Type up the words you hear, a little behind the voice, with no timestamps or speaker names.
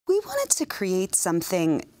to create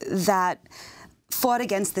something that fought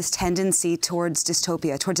against this tendency towards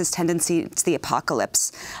dystopia, towards this tendency to the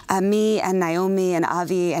apocalypse. Me and Naomi and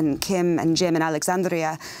Avi and Kim and Jim and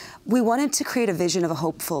Alexandria, we wanted to create a vision of a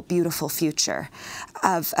hopeful, beautiful future,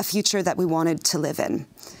 of a future that we wanted to live in.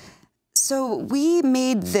 So we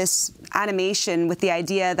made this animation with the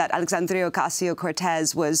idea that Alexandria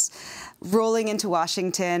Ocasio-Cortez was rolling into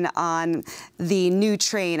Washington on the new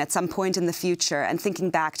train at some point in the future and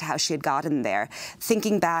thinking back to how she had gotten there,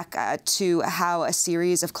 thinking back to how a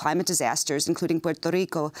series of climate disasters, including Puerto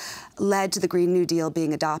Rico, led to the Green New Deal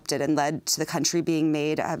being adopted and led to the country being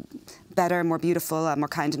made a better, more beautiful, more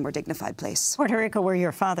kind and more dignified place. Puerto Rico, where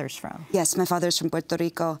your father's from? Yes, my father's from Puerto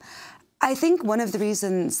Rico. I think one of the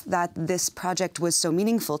reasons that this project was so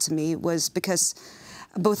meaningful to me was because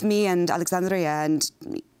both me and Alexandria and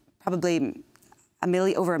probably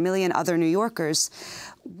over a million other New Yorkers,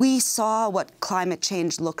 we saw what climate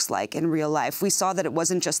change looks like in real life. We saw that it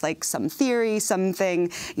wasn't just like some theory, something,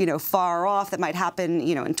 far off that might happen,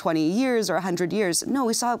 in 20 years or 100 years. No,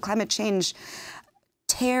 we saw climate change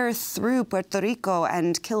tear through Puerto Rico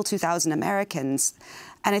and kill 2,000 Americans.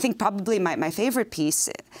 And I think probably my favorite piece,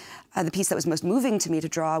 the piece that was most moving to me to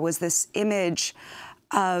draw, was this image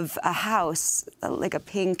of a house, like a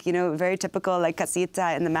pink, very typical like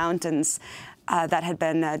casita in the mountains that had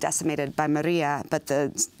been decimated by Maria, but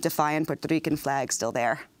the defiant Puerto Rican flag still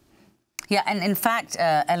there. Yeah, and in fact,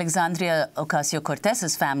 Alexandria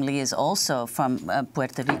Ocasio-Cortez's family is also from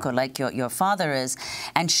Puerto Rico, like your father is.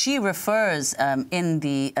 And she refers, in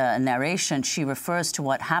the narration, she refers to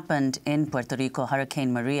what happened in Puerto Rico,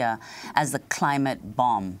 Hurricane Maria, as the climate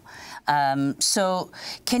bomb. So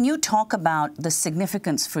can you talk about the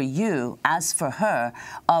significance for you, as for her,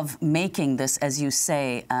 of making this, as you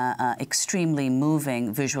say, extremely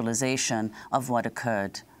moving visualization of what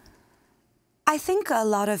occurred? I think a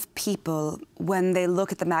lot of people, when they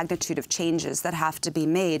look at the magnitude of changes that have to be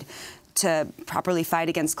made to properly fight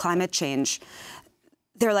against climate change,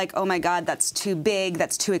 they're like, oh my God, that's too big,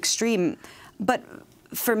 that's too extreme. But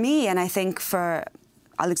for me, and I think for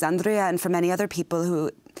Alexandria and for many other people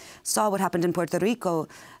who saw what happened in Puerto Rico,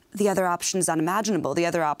 the other option is unimaginable. The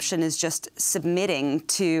other option is just submitting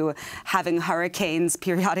to having hurricanes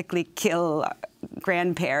periodically kill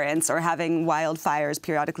grandparents or having wildfires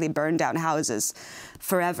periodically burn down houses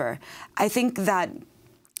forever. I think that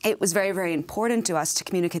it was very, very important to us to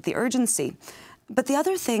communicate the urgency. But the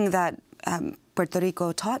other thing that Puerto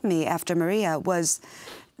Rico taught me after Maria was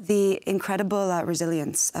the incredible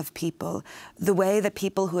resilience of people, the way that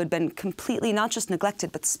people who had been completely not just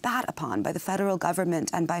neglected but spat upon by the federal government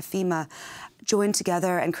and by FEMA joined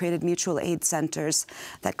together and created mutual aid centers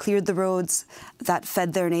that cleared the roads, that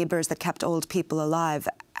fed their neighbors, that kept old people alive.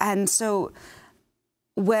 And so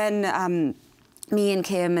when me and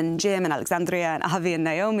Kim and Jim and Alexandria and Avi and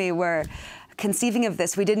Naomi were conceiving of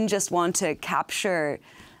this, we didn't just want to capture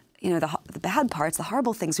the bad parts, the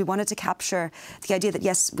horrible things. We wanted to capture the idea that,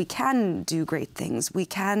 yes, we can do great things. We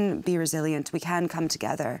can be resilient. We can come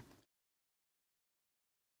together.